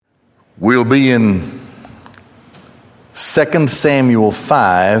We'll be in 2 Samuel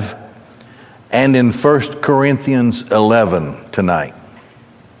 5 and in 1 Corinthians 11 tonight.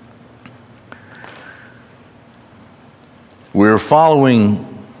 We're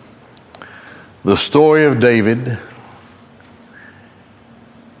following the story of David,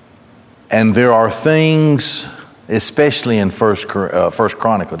 and there are things, especially in First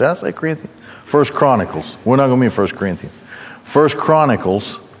Chronicles. Did I say Corinthians? First Chronicles. We're not going to be in 1 Corinthians. First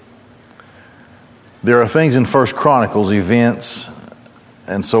Chronicles. There are things in First Chronicles, events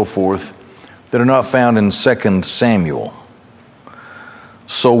and so forth, that are not found in 2 Samuel.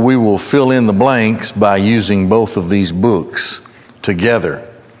 So we will fill in the blanks by using both of these books together.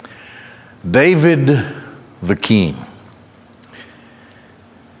 David the king.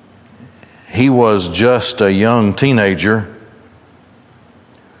 He was just a young teenager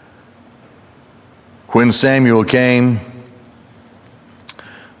when Samuel came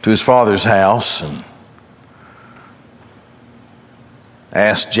to his father's house and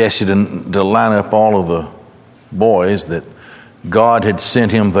asked Jesse to line up all of the boys that God had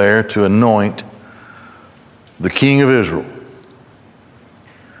sent him there to anoint the king of Israel.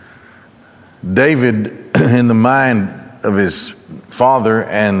 David, in the mind of his father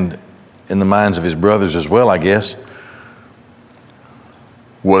and in the minds of his brothers as well, I guess,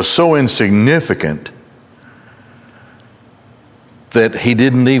 was so insignificant that he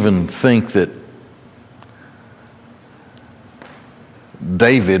didn't even think that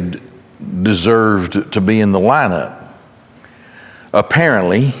David deserved to be in the lineup.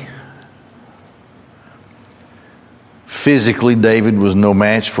 Apparently, physically, David was no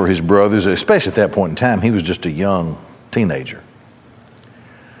match for his brothers, especially at that point in time. He was just a young teenager.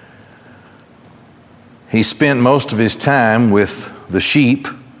 He spent most of his time with the sheep,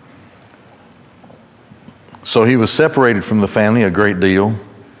 so he was separated from the family a great deal,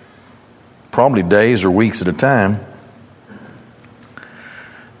 probably days or weeks at a time.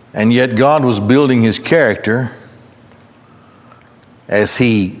 And yet God was building his character as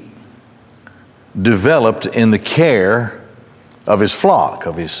he developed in the care of his flock,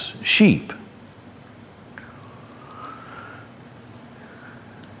 of his sheep.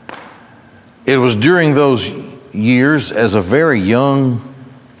 It was during those years, as a very young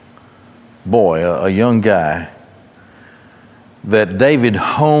boy, a young guy, that David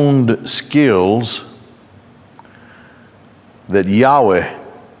honed skills that Yahweh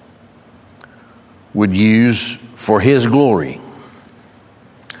would use for his glory.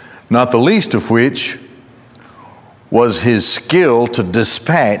 Not the least of which was his skill to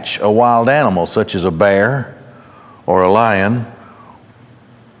dispatch a wild animal, such as a bear or a lion,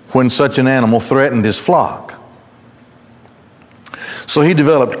 when such an animal threatened his flock. So he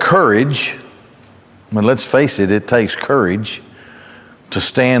developed courage. I mean, let's face it, it takes courage to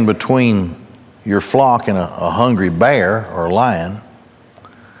stand between your flock and a hungry bear or a lion.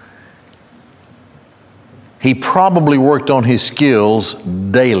 He probably worked on his skills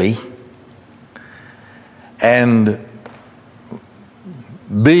daily, and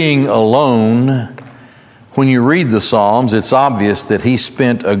being alone, when you read the Psalms, it's obvious that he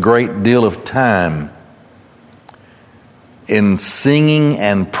spent a great deal of time in singing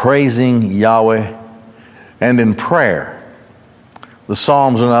and praising Yahweh and in prayer. The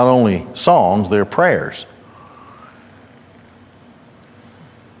Psalms are not only songs, they're prayers.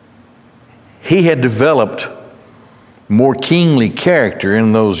 He had developed more kingly character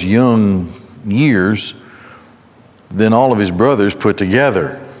in those young years than all of his brothers put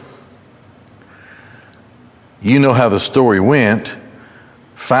together. You know how the story went.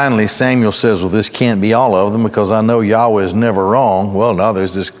 Finally, Samuel says, well, this can't be all of them because I know Yahweh is never wrong. Well, no,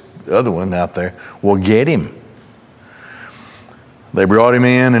 there's this other one out there. Well, get him. They brought him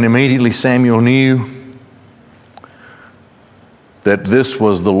in, and immediately Samuel knew that this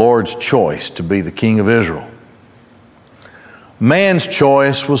was the Lord's choice to be the king of Israel. Man's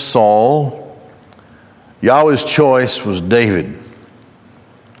choice was Saul. Yahweh's choice was David.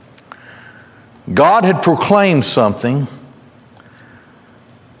 God had proclaimed something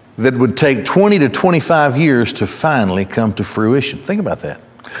that would take 20 to 25 years to finally come to fruition. Think about that.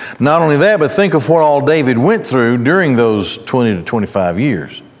 Not only that, but think of what all David went through during those 20 to 25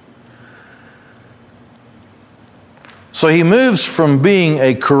 years. So he moves from being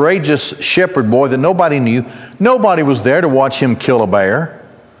a courageous shepherd boy that nobody knew. Nobody was there to watch him kill a bear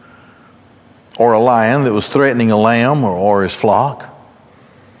or a lion that was threatening a lamb or his flock.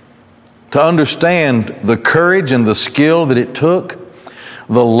 To understand the courage and the skill that it took,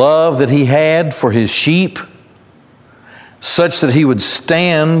 the love that he had for his sheep, such that he would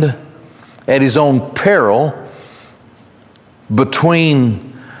stand at his own peril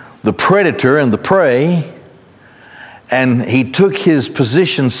between the predator and the prey, and he took his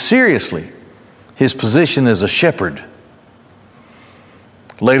position seriously, his position as a shepherd.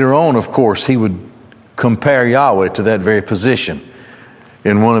 Later on, of course, he would compare Yahweh to that very position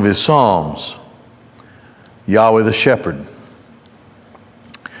in one of his Psalms. Yahweh the shepherd.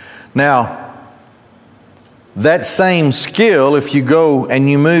 Now, that same skill, if you go and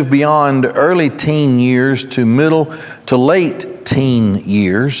you move beyond early teen years to middle to late teen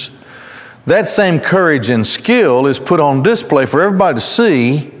years, that same courage and skill is put on display for everybody to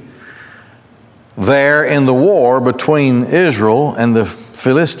see there in the war between Israel and the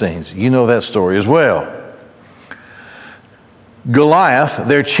Philistines. You know that story as well. Goliath,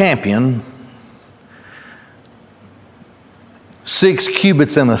 their champion, 6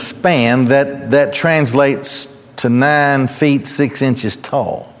 cubits in a span, that translates to 9 feet 6 inches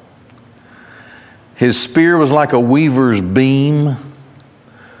tall. His spear was like a weaver's beam.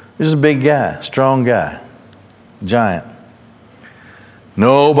 He was a big guy, strong guy, giant.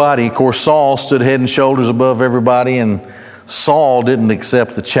 Nobody, of course, Saul stood head and shoulders above everybody, and Saul didn't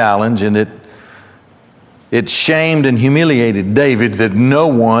accept the challenge, and it shamed and humiliated David that no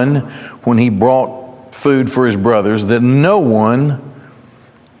one, when he brought food for his brothers, that no one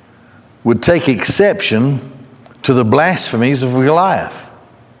would take exception to the blasphemies of Goliath.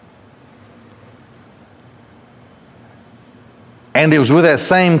 And it was with that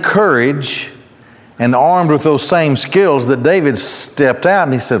same courage and armed with those same skills that David stepped out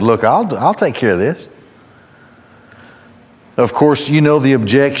and he said, look, I'll take care of this. Of course, you know the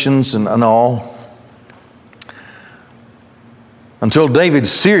objections and all. Until David,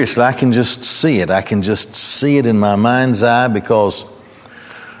 seriously, I can just see it. I can just see it in my mind's eye, because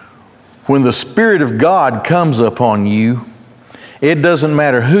when the Spirit of God comes upon you, it doesn't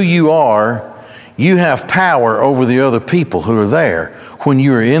matter who you are, you have power over the other people who are there when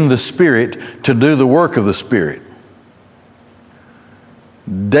you are in the Spirit to do the work of the Spirit.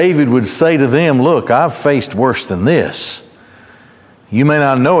 David would say to them, look, I've faced worse than this. You may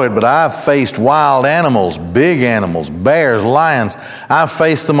not know it, but I've faced wild animals, big animals, bears, lions. I've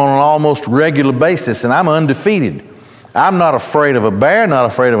faced them on an almost regular basis, and I'm undefeated. I'm not afraid of a bear, not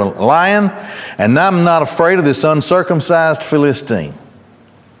afraid of a lion, and I'm not afraid of this uncircumcised Philistine.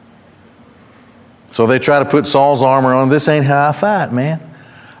 So they try to put Saul's armor on. This ain't how I fight, man.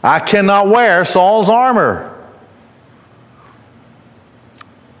 I cannot wear Saul's armor.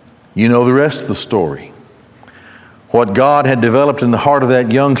 You know the rest of the story. What God had developed in the heart of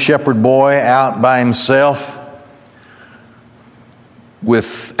that young shepherd boy out by himself,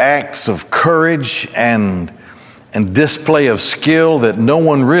 with acts of courage and display of skill that no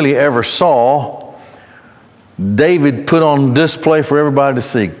one really ever saw, David put on display for everybody to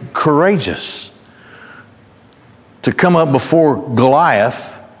see. Courageous to come up before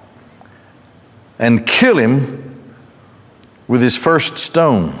Goliath and kill him with his first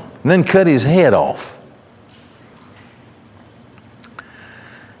stone, and then cut his head off.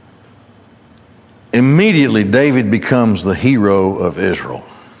 Immediately, David becomes the hero of Israel.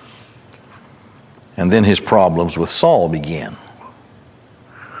 And then his problems with Saul begin.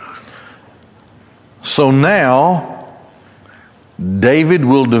 So now, David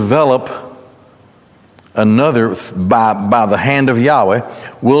will develop another, by the hand of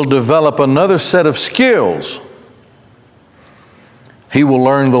Yahweh, will develop another set of skills. He will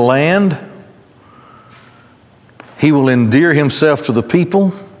learn the land. He will endear himself to the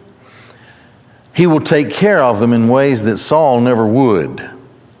people. He will take care of them in ways that Saul never would.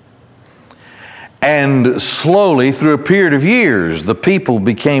 And slowly, through a period of years, the people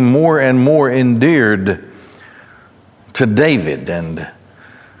became more and more endeared to David. And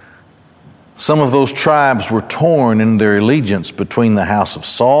some of those tribes were torn in their allegiance between the house of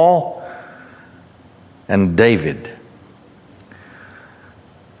Saul and David.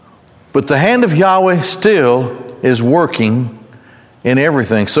 But the hand of Yahweh still is working in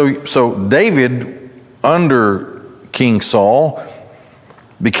everything. So David, under King Saul,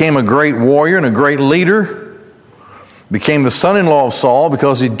 became a great warrior and a great leader, became the son-in-law of Saul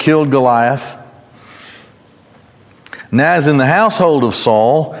because he'd killed Goliath. Now, as in the household of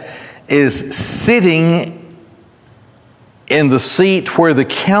Saul, is sitting in the seat where the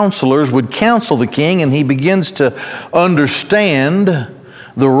counselors would counsel the king, and he begins to understand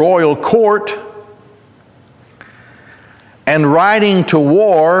the royal court. And riding to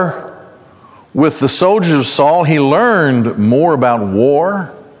war with the soldiers of Saul, he learned more about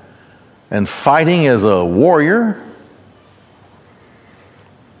war and fighting as a warrior.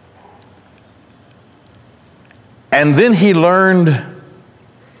 And then he learned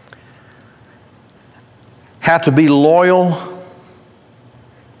how to be loyal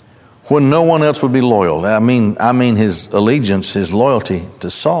when no one else would be loyal. I mean his allegiance, his loyalty to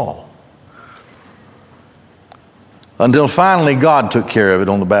Saul. Until finally God took care of it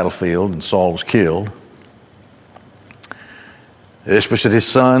on the battlefield and Saul was killed. Ishbosheth, his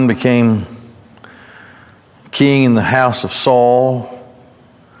son, became king in the house of Saul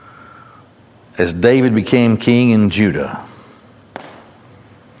as David became king in Judah.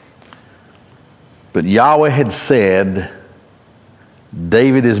 But Yahweh had said,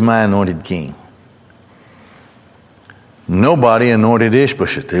 David is my anointed king. Nobody anointed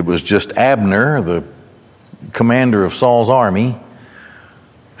Ishbosheth. It was just Abner, the commander of Saul's army,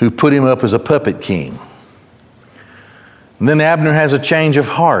 who put him up as a puppet king. And then Abner has a change of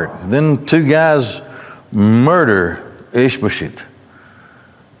heart. Then two guys murder Ishbosheth.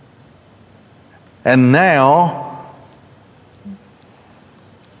 And now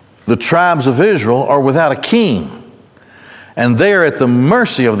the tribes of Israel are without a king. And they are at the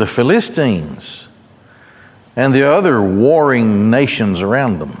mercy of the Philistines and the other warring nations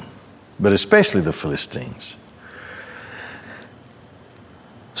around them, but especially the Philistines.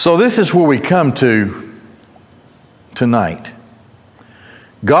 So this is where we come to tonight.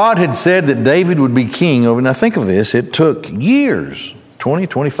 God had said that David would be king over, now think of this, it took years, 20,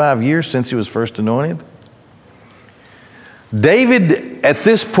 25 years since he was first anointed. David at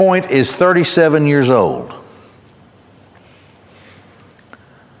this point is 37 years old.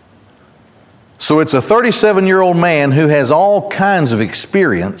 So it's a 37-year-old man who has all kinds of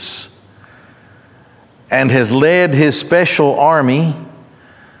experience and has led his special army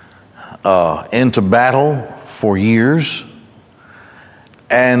into battle for years.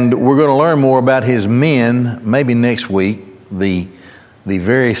 And we're going to learn more about his men maybe next week, the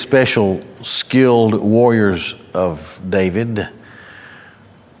very special, skilled warriors of David.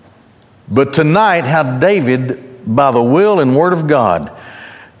 But tonight, how David, by the will and word of God,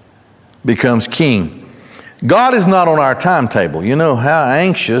 becomes king. God is not on our timetable. You know, how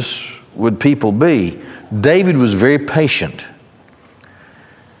anxious would people be? David was very patient.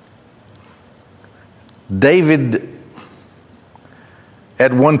 David,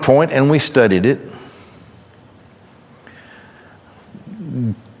 at one point, and we studied it,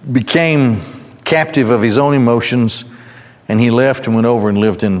 became captive of his own emotions, and he left and went over and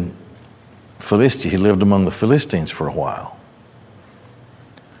lived in Philistia. He lived among the Philistines for a while.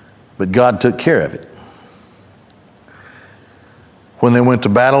 But God took care of it. When they went to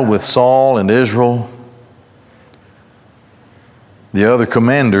battle with Saul and Israel, the other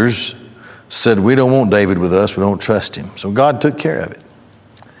commanders said, we don't want David with us, we don't trust him. So God took care of it.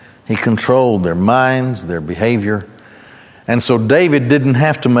 He controlled their minds, their behavior. And so David didn't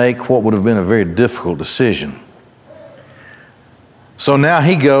have to make what would have been a very difficult decision. So now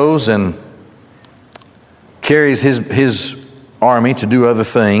he goes and carries his army to do other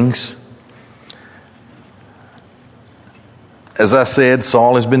things. As I said,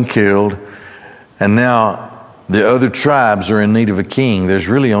 Saul has been killed, and now the other tribes are in need of a king. There's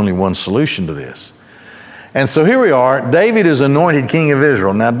really only one solution to this. And so here we are. David is anointed king of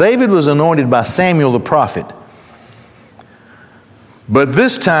Israel. Now, David was anointed by Samuel the prophet. But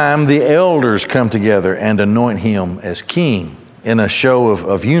this time, the elders come together and anoint him as king in a show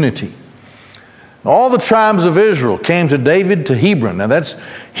of unity. All the tribes of Israel came to David to Hebron. Now,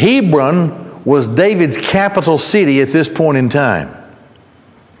 Hebron was David's capital city at this point in time.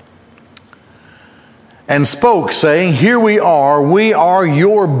 And spoke, saying, here we are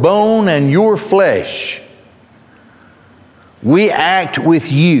your bone and your flesh. We act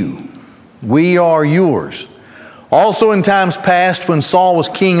with you. We are yours. Also in times past when Saul was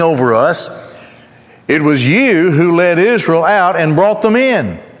king over us, it was you who led Israel out and brought them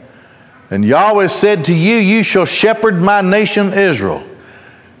in. And Yahweh said to you, you shall shepherd my nation Israel,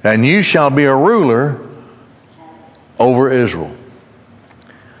 and you shall be a ruler over Israel.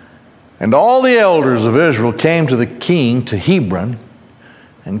 And all the elders of Israel came to the king to Hebron,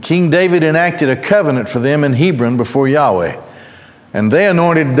 and King David enacted a covenant for them in Hebron before Yahweh. And they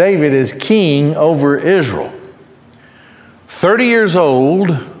anointed David as king over Israel. 30 years old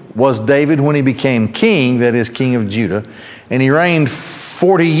was David when he became king, that is, king of Judah. And he reigned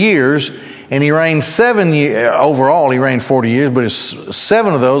 40 years, and he reigned 7 years, overall he reigned 40 years, but it's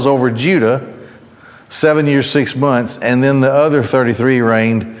 7 of those over Judah, 7 years, 6 months, and then the other 33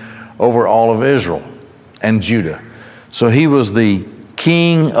 reigned over all of Israel and Judah. So he was the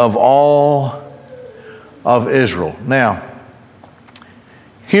king of all of Israel. Now,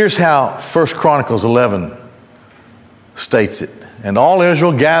 here's how 1 Chronicles 11 states it. And all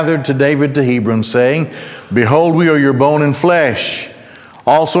Israel gathered to David to Hebron, saying, behold, we are your bone and flesh.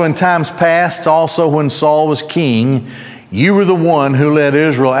 Also in times past, also when Saul was king, You were the one who led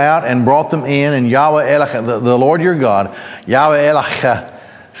Israel out and brought them in, and Yahweh Elohecha, the Lord your God, Yahweh Elohecha,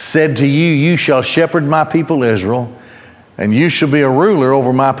 said to you, you shall shepherd my people Israel, and you shall be a ruler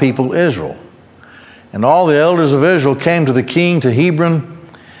over my people Israel. And all the elders of Israel came to the king to Hebron,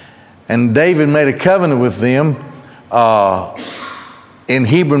 and David made a covenant with them in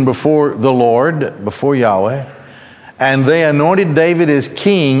Hebron before the Lord, before Yahweh. And they anointed David as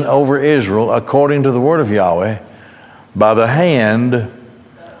king over Israel according to the word of Yahweh by the hand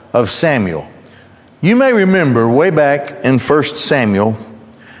of Samuel. You may remember way back in 1 Samuel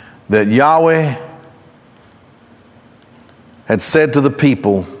that Yahweh had said to the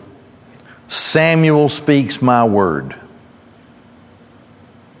people, Samuel speaks my word.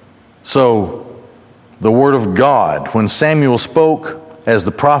 So, the word of God, when Samuel spoke as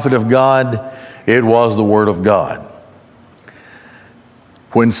the prophet of God, it was the word of God.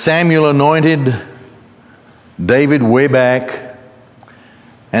 When Samuel anointed David way back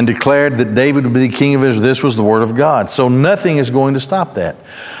and declared that David would be the king of Israel, this was the word of God. So nothing is going to stop that.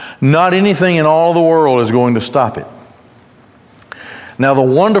 Not anything in all the world is going to stop it. Now, the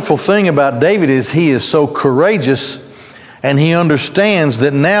wonderful thing about David is he is so courageous, and he understands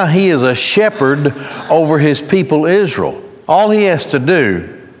that now he is a shepherd over his people Israel. All he has to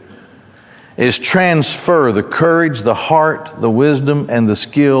do is transfer the courage, the heart, the wisdom, and the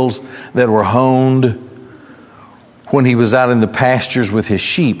skills that were honed when he was out in the pastures with his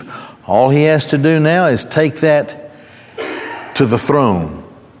sheep. All he has to do now is take that to the throne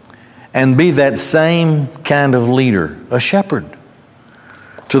and be that same kind of leader, a shepherd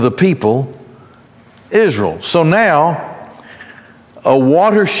to the people Israel. So now, a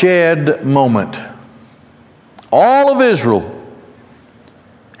watershed moment. All of Israel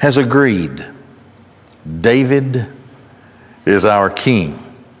has agreed. David is our king.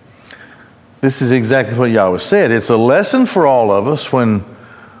 This is exactly what Yahweh said. It's a lesson for all of us when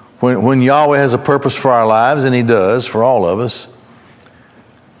Yahweh has a purpose for our lives, and He does for all of us.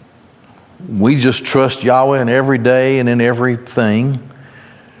 We just trust Yahweh in every day and in everything.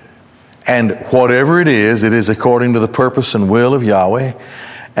 And whatever it is according to the purpose and will of Yahweh.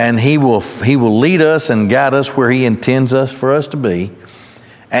 And He will lead us and guide us where He intends us for us to be.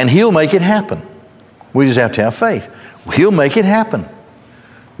 And He'll make it happen. We just have to have faith. He'll make it happen.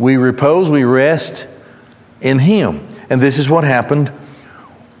 We repose, we rest in Him. And this is what happened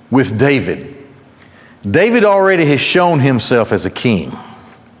with David. David already has shown himself as a king.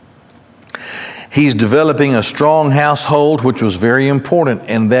 He's developing a strong household, which was very important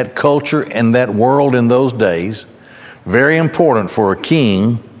in that culture and that world in those days. Very important for a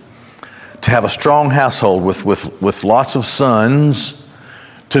king to have a strong household with lots of sons,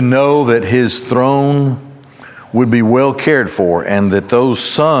 to know that his throne would be well cared for, and that those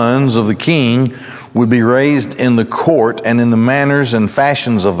sons of the king would be raised in the court and in the manners and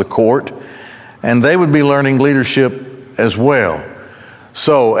fashions of the court, and they would be learning leadership as well.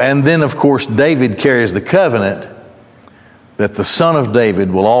 So, and then of course David carries the covenant that the son of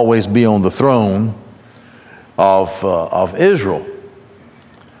David will always be on the throne of Israel.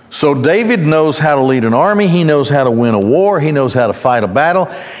 So David knows how to lead an army. He knows how to win a war. He knows how to fight a battle.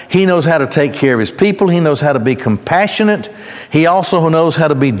 He knows how to take care of his people. He knows how to be compassionate. He also knows how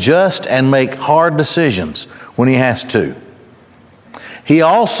to be just and make hard decisions when he has to. He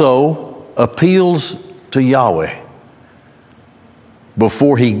also appeals to Yahweh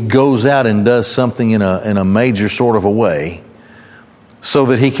before he goes out and does something in a major sort of a way, so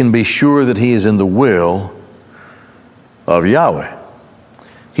that he can be sure that he is in the will of Yahweh.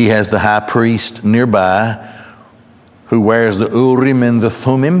 He has the high priest nearby who wears the Urim and the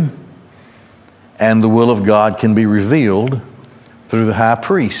Thummim, and the will of God can be revealed through the high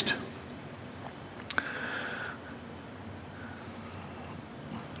priest.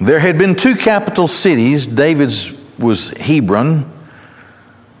 There had been two capital cities. David's was Hebron,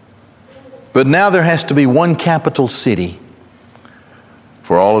 but now there has to be one capital city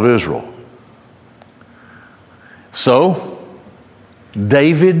for all of Israel. So,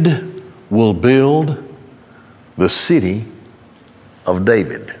 David will build the city of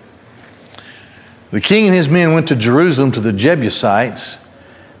David. The king and his men went to Jerusalem to the Jebusites,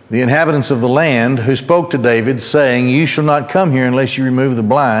 the inhabitants of the land, who spoke to David, saying, "You shall not come here unless you remove the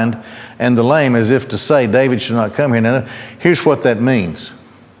blind and the lame," as if to say, David should not come here. Now, here's what that means.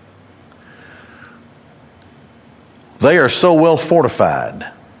 They are so well fortified,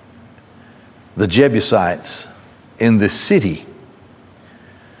 the Jebusites, in this city.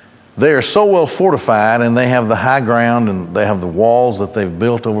 They are so well fortified, and they have the high ground, and they have the walls that they've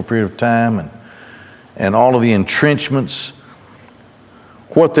built over a period of time, and all of the entrenchments.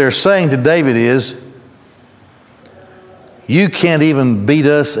 What they're saying to David is, You can't even beat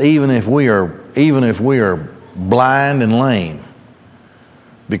us even if we are blind and lame,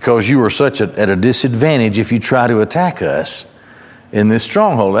 because you are at a disadvantage if you try to attack us in this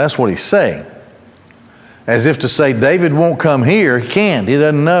stronghold. That's what he's saying. As if to say, David won't come here. He can't. He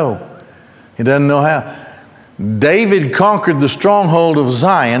doesn't know. He doesn't know how. David conquered the stronghold of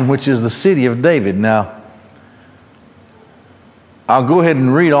Zion, which is the city of David. Now, I'll go ahead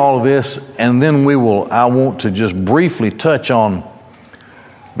and read all of this, and then I want to just briefly touch on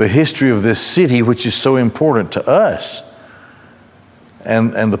the history of this city, which is so important to us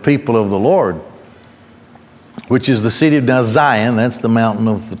and the people of the Lord, which is the city of Zion. That's the mountain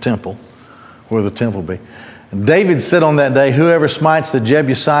of the temple, where the temple will be. David said on that day, whoever smites the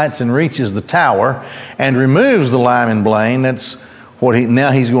Jebusites and reaches the tower and removes the lime and blame, that's what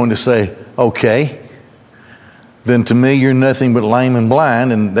now he's going to say, okay, then to me you're nothing but lame and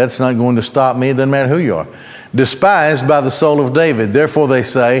blind, and that's not going to stop me. It doesn't matter who you are. Despised by the soul of David. Therefore they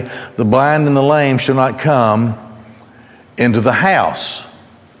say, the blind and the lame shall not come into the house.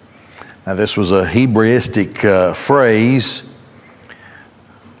 Now this was a Hebraistic phrase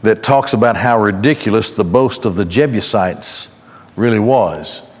that talks about how ridiculous the boast of the Jebusites really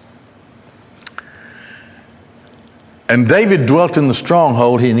was. And David dwelt in the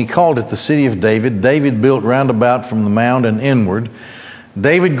stronghold, and he called it the city of David. David built round about from the mound and inward.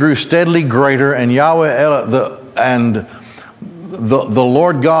 David grew steadily greater, and the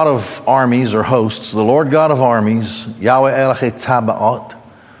Lord God of armies, or hosts, the Lord God of armies, Yahweh Elohei Tzabaoth,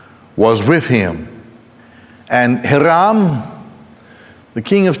 was with him. And Hiram, the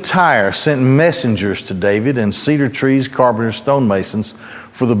king of Tyre, sent messengers to David, and cedar trees, carpenters, stonemasons,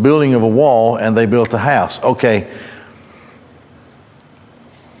 for the building of a wall, and they built a house. Okay.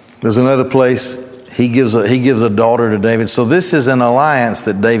 There's another place. He gives a daughter to David. So this is an alliance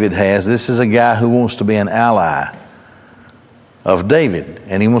that David has. This is a guy who wants to be an ally of David,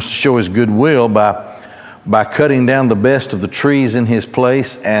 and he wants to show his goodwill by cutting down the best of the trees in his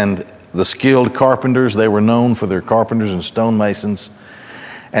place, and the skilled carpenters. They were known for their carpenters and stonemasons.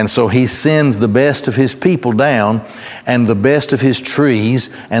 And so he sends the best of his people down, and the best of his trees,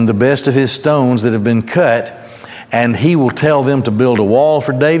 and the best of his stones that have been cut, and he will tell them to build a wall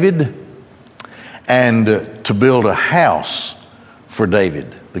for David and to build a house for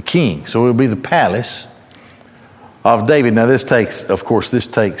David, the king. So it will be the palace of David. Now this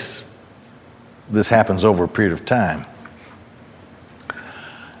happens over a period of time.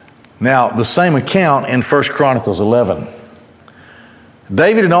 Now the same account in 1 Chronicles 11.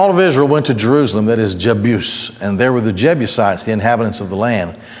 David and all of Israel went to Jerusalem, that is Jebus, and there were the Jebusites, the inhabitants of the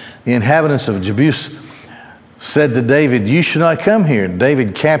land. The inhabitants of Jebus said to David, you should not come here. And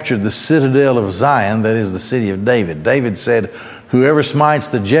David captured the citadel of Zion, that is the city of David. David said, whoever smites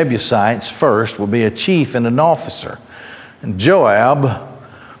the Jebusites first will be a chief and an officer. And Joab,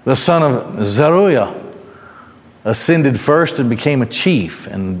 the son of Zeruiah, ascended first and became a chief.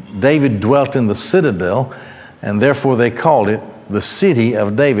 And David dwelt in the citadel, and therefore they called it the city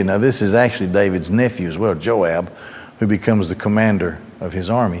of David. Now this is actually David's nephew as well, Joab, who becomes the commander of his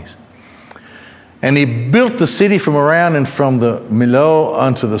armies. And he built the city from around and from the Millo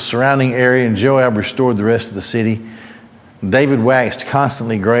unto the surrounding area, and Joab restored the rest of the city. David waxed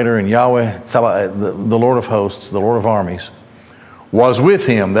constantly greater, and Yahweh, the Lord of hosts, the Lord of armies, was with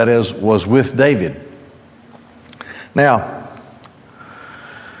him, that is, was with David. Now,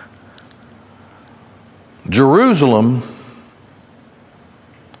 Jerusalem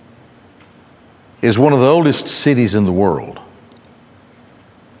is one of the oldest cities in the world.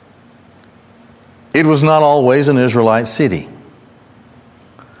 It was not always an Israelite city.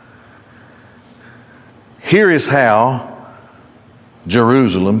 Here is how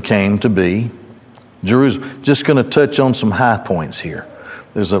Jerusalem came to be. Jerusalem. Just going to touch on some high points here.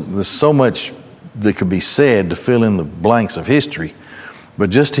 There's so much that could be said to fill in the blanks of history, but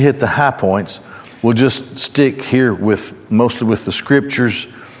just to hit the high points, we'll just stick here mostly with the scriptures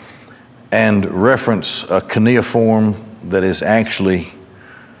and reference a cuneiform that is actually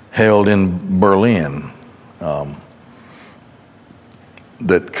held in Berlin,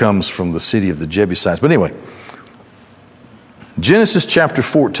 that comes from the city of the Jebusites. But anyway, Genesis chapter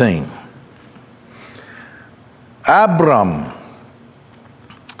 14. Abram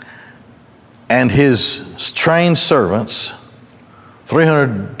and his trained servants,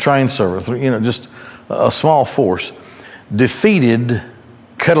 300 trained servants, just a small force, defeated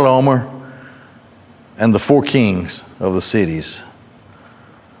Chedorlaomer and the 4 kings of the cities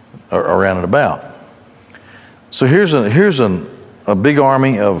around and about. So here's a big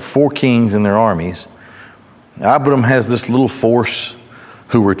army of 4 kings and their armies. Abram has this little force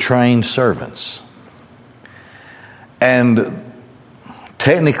who were trained servants. And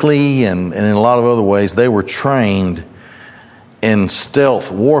technically and in a lot of other ways, they were trained in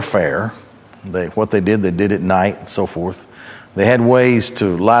stealth warfare. What they did at night and so forth. They had ways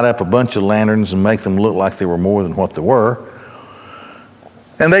to light up a bunch of lanterns and make them look like they were more than what they were.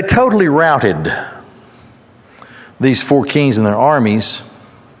 And they totally routed these four kings and their armies.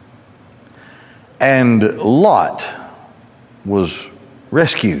 And Lot was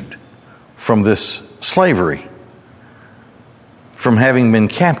rescued from this slavery, from having been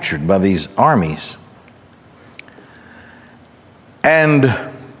captured by these armies. And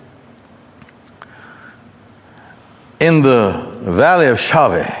in the valley of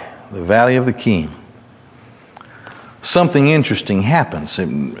Shaveh, the valley of the king, something interesting happens.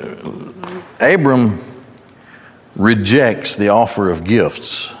 Abram rejects the offer of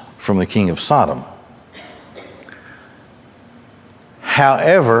gifts from the king of Sodom.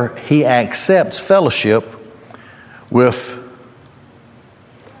 However, he accepts fellowship with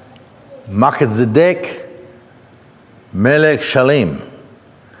Melchizedek Melech Shalem.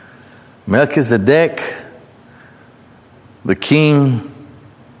 Melchizedek, the king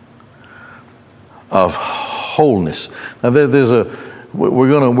of wholeness. Now, we're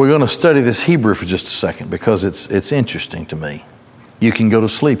going to study this Hebrew for just a second because it's interesting to me. You can go to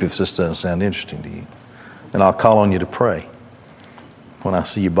sleep if this doesn't sound interesting to you, and I'll call on you to pray when I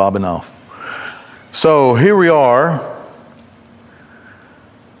see you bobbing off. So here we are.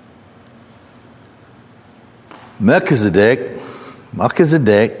 Melchizedek,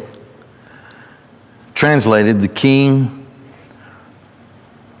 translated the king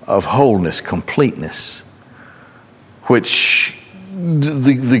of wholeness, completeness, which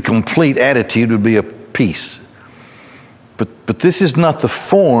the complete attitude would be a peace. But this is not the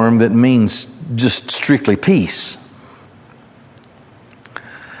form that means just strictly peace.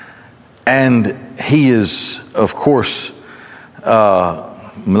 And he is, of course,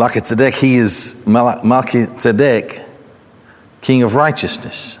 Melchizedek. He is Melchizedek, king of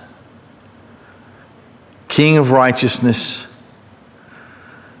righteousness. King of righteousness.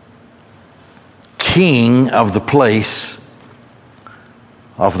 King of the place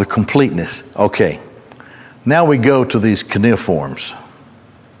of the completeness. Okay. Now we go to these cuneiforms.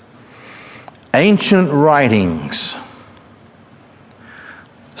 Ancient writings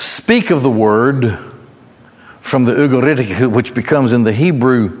speak of the word from the Ugaritic, which becomes in the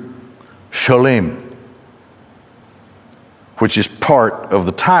Hebrew Shalem, which is part of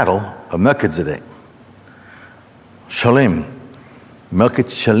the title of Melchizedek. Shalem.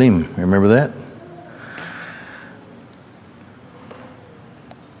 Melchizedek Shalem. Remember that?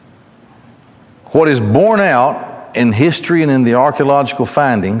 What is borne out in history and in the archaeological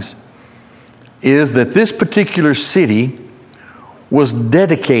findings is that this particular city was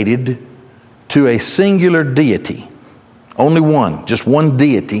dedicated to a singular deity. Only one, just one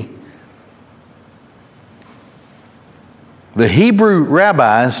deity. The Hebrew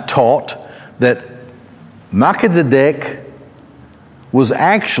rabbis taught that Melchizedek was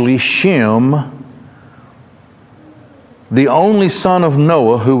actually Shem, the only son of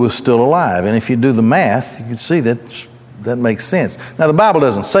Noah who was still alive. And if you do the math, you can see that makes sense. Now, the Bible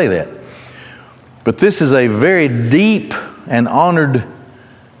doesn't say that. But this is a very deep and honored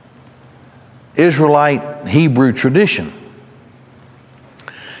Israelite Hebrew tradition.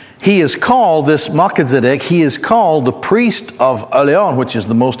 He is called, this Melchizedek, he is called the priest of Elyon, which is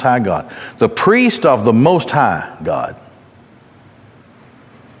the Most High God. The priest of the Most High God.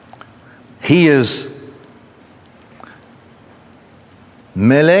 He is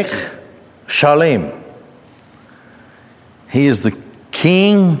Melech Shalem. He is the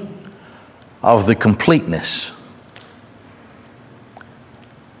king of the completeness.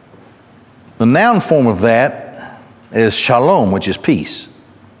 The noun form of that is shalom, which is peace.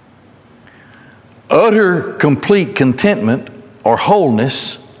 Utter, complete contentment or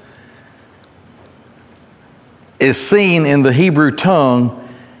wholeness is seen in the Hebrew tongue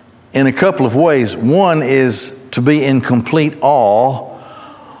in a couple of ways. One is to be in complete awe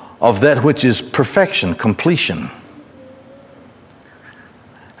of that which is perfection, completion.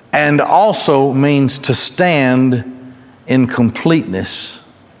 And also means to stand in completeness,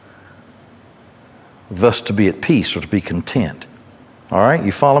 thus to be at peace or to be content. All right,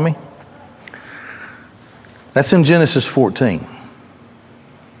 you follow me? That's in Genesis 14.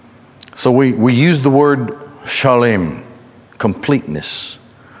 So we use the word shalem, completeness,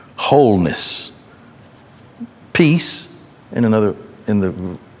 wholeness, peace in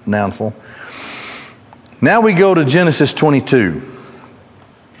the noun form. Now we go to Genesis 22.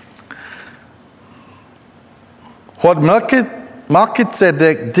 What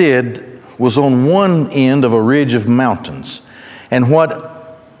Melchizedek did was on one end of a ridge of mountains. And what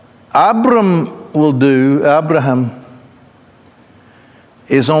Abraham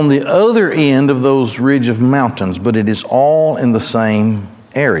is on the other end of those ridge of mountains, but it is all in the same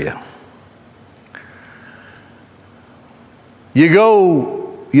area.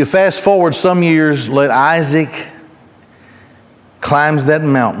 You fast forward some years, let Isaac climbs that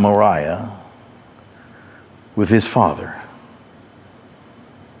Mount Moriah with his father.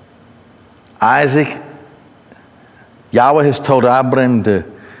 Isaac, Yahweh has told Abraham to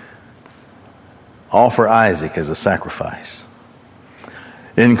offer Isaac as a sacrifice.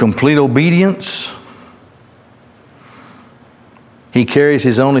 In complete obedience, he carries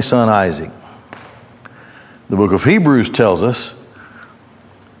his only son Isaac. The book of Hebrews tells us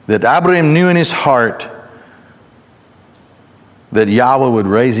that Abraham knew in his heart that Yahweh would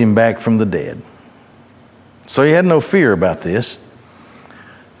raise him back from the dead. So he had no fear about this.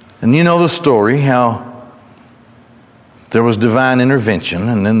 And you know the story, how there was divine intervention,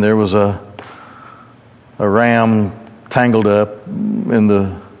 and then there was a ram tangled up in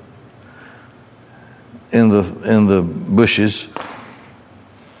the bushes.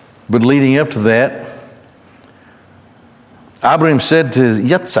 But leading up to that, Abraham said to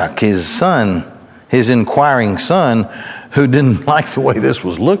Yitzhak, his son, his inquiring son, who didn't like the way this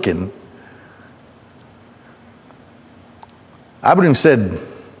was looking, Abraham said,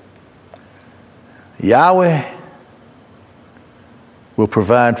 Yahweh will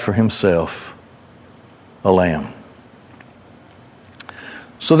provide for himself a lamb.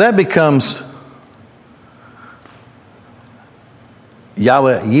 So that becomes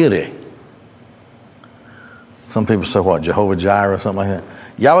Yahweh Yireh. Some people say what, Jehovah Jireh or something like that.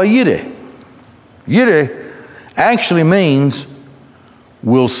 Yahweh Yireh. Yireh actually means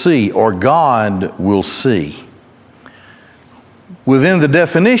will see, or God will see. Within the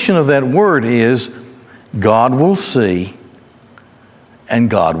definition of that word is God will see and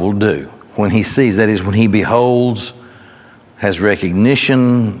God will do. When he sees, that is when he beholds, has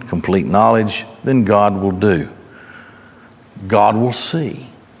recognition, complete knowledge, then God will do. God will see.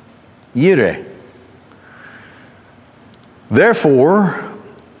 Yireh. Therefore,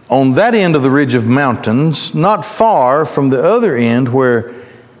 on that end of the ridge of mountains, not far from the other end where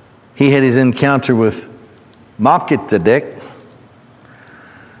he had his encounter with Melchizedek,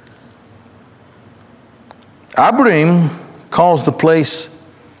 Abraham calls the place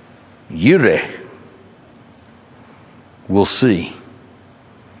Yireh. We'll see.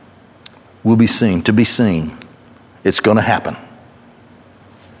 Will be seen, to be seen. It's going to happen.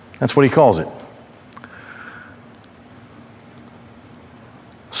 That's what he calls it.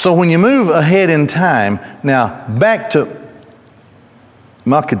 So when you move ahead in time, now back to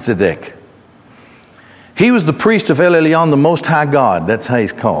Melchizedek. He was the priest of El Elyon, the Most High God. That's how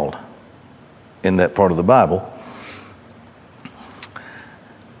he's called in that part of the Bible.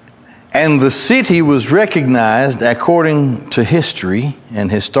 And the city was recognized according to history and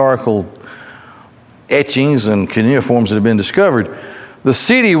historical etchings and cuneiforms that have been discovered. The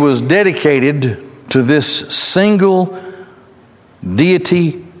city was dedicated to this single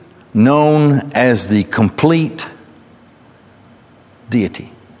deity known as the complete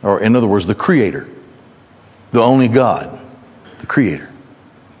deity, or in other words, the Creator, the only God, the Creator.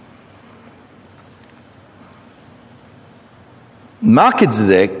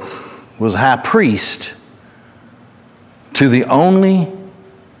 Melchizedek was high priest to the only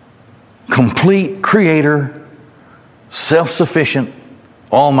complete Creator, self-sufficient,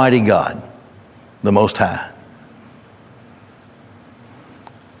 almighty God, the Most High.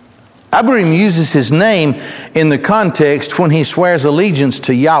 Abraham uses his name in the context when he swears allegiance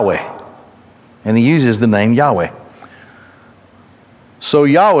to Yahweh. And he uses the name Yahweh. So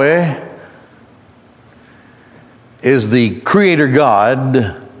Yahweh is the Creator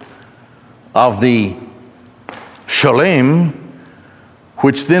God of the Shalem,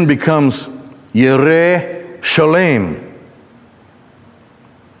 which then becomes Yireh Shalem.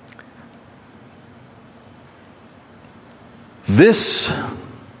 This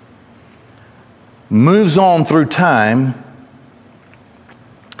moves on through time,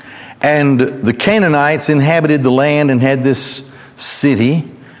 and the Canaanites inhabited the land and had this city,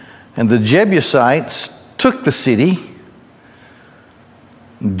 and the Jebusites took the city.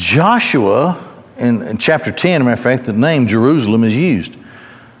 Joshua, in chapter 10, as a matter of fact, the name Jerusalem is used.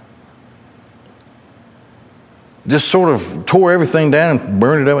 Just sort of tore everything down and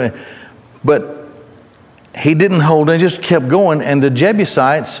burned it up. But he didn't hold it, he just kept going, and the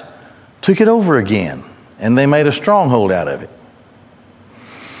Jebusites took it over again, and they made a stronghold out of it.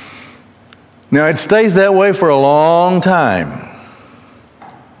 Now, it stays that way for a long time.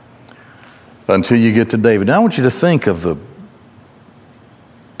 until you get to David. Now I want you to think of the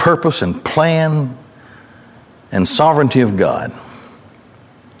purpose and plan and sovereignty of God.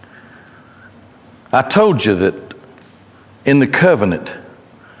 I told you that in the covenant,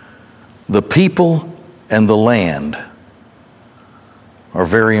 the people and the land are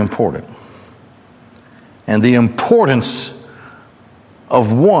very important. And the importance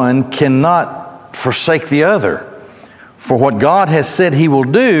of one cannot forsake the other. For what God has said He will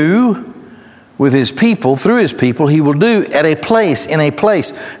do with His people, through His people, He will do at a place, in a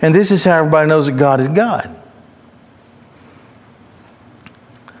place. And this is how everybody knows that God is God.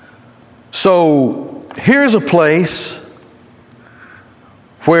 So here's a place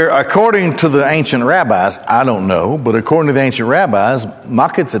where, according to the ancient rabbis, I don't know, but according to the ancient rabbis,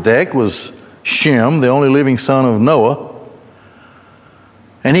 Melchizedek was Shem, the only living son of Noah.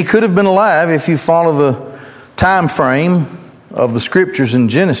 And he could have been alive if you follow the time frame of the scriptures in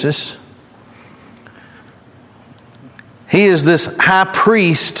Genesis. He is this high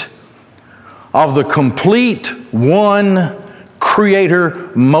priest of the complete one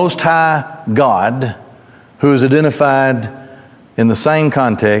Creator, Most High God, who is identified in the same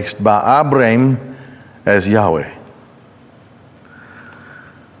context by Abraham as Yahweh.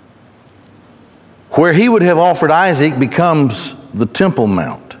 Where he would have offered Isaac becomes the Temple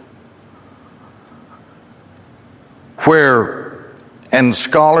Mount. Where, and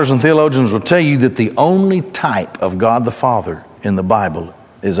scholars and theologians will tell you that the only type of God the Father in the Bible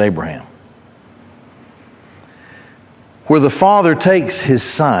is Abraham. Where the Father takes His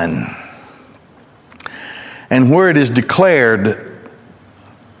Son, and where it is declared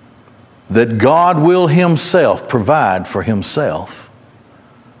that God will Himself provide for Himself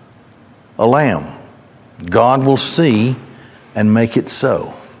a lamb. God will see and make it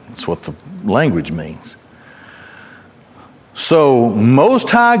so. That's what the language means. So, Most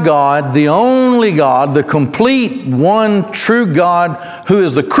High God, the only God, the complete one true God, who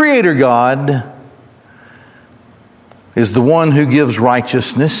is the Creator God, is the one who gives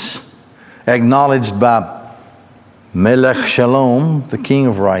righteousness, acknowledged by Melech Shalom, the King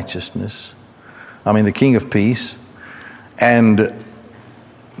of righteousness, the King of peace, and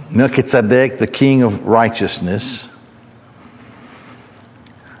Melchizedek, the King of righteousness.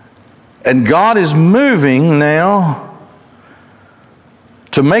 And God is moving now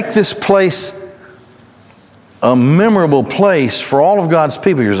to make this place a memorable place for all of God's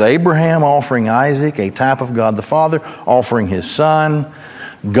people. Here's Abraham offering Isaac, a type of God the Father, offering his son.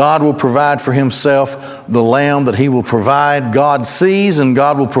 God will provide for Himself the lamb that He will provide. God sees and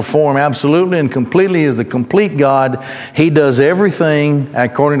God will perform absolutely and completely as the complete God. He does everything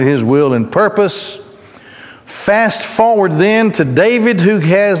according to His will and purpose. Fast forward then to David, who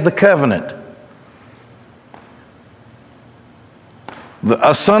has the covenant.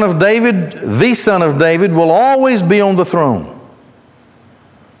 A son of David, the son of David, will always be on the throne.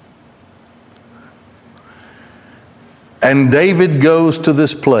 And David goes to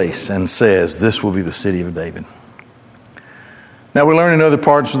this place and says, this will be the city of David. Now we learn in other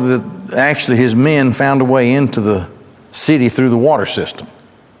parts that actually his men found a way into the city through the water system.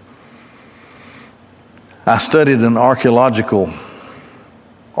 I studied an archaeological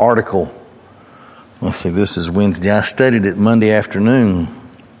article. Let's see, this is Wednesday. I studied it Monday afternoon.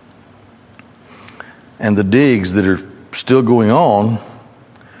 And the digs that are still going on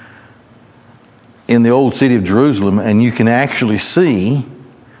in the old city of Jerusalem, and you can actually see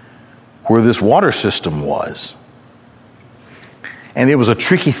where this water system was. And it was a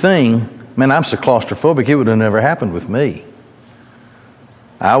tricky thing. Man, I'm so claustrophobic, it would have never happened with me.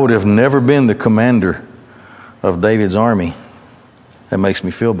 I would have never been the commander of David's army. That makes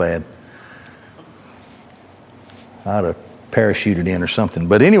me feel bad. I'd have parachuted in or something.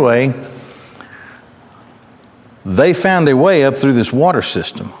 But anyway, they found a way up through this water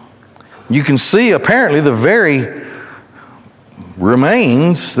system. You can see apparently the very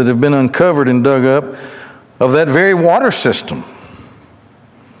remains that have been uncovered and dug up of that very water system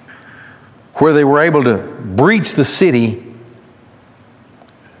where they were able to breach the city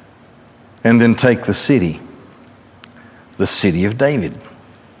and then take the city of David,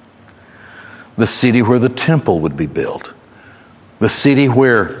 the city where the temple would be built, the city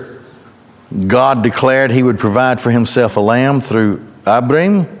where God declared He would provide for Himself a lamb through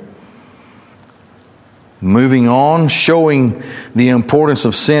Abraham. Moving on, showing the importance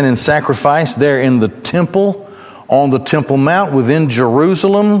of sin and sacrifice there in the temple, on the Temple Mount within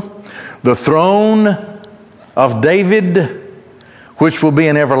Jerusalem, the throne of David, which will be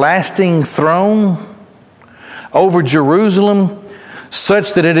an everlasting throne over Jerusalem,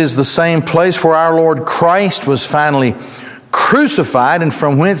 such that it is the same place where our Lord Christ was finally crucified, and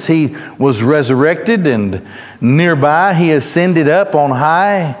from whence he was resurrected, and nearby he ascended up on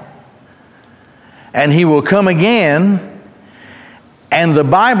high, and he will come again. And the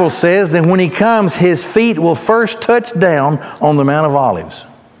Bible says that when he comes, his feet will first touch down on the Mount of Olives.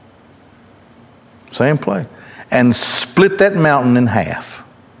 Same place. And split that mountain in half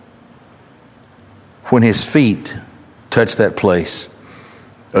when his feet touch that place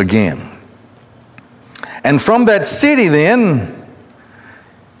again. And from that city then,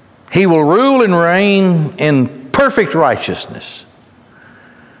 he will rule and reign in perfect righteousness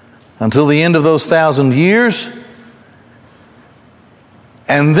until the end of those 1,000 years.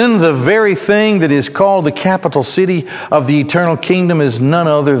 And then the very thing that is called the capital city of the eternal kingdom is none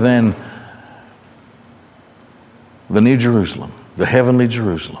other than the New Jerusalem, the heavenly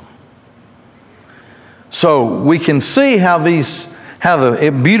Jerusalem. So we can see how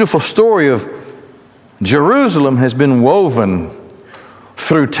the beautiful story of Jerusalem has been woven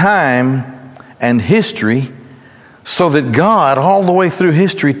through time and history, so that God, all the way through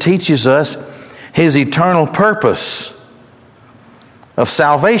history, teaches us His eternal purpose of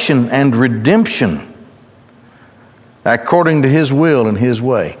salvation and redemption according to His will and His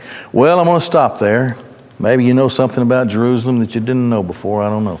way. Well, I'm going to stop there. Maybe you know something about Jerusalem that you didn't know before. I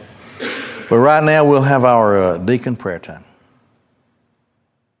don't know. But right now we'll have our deacon prayer time.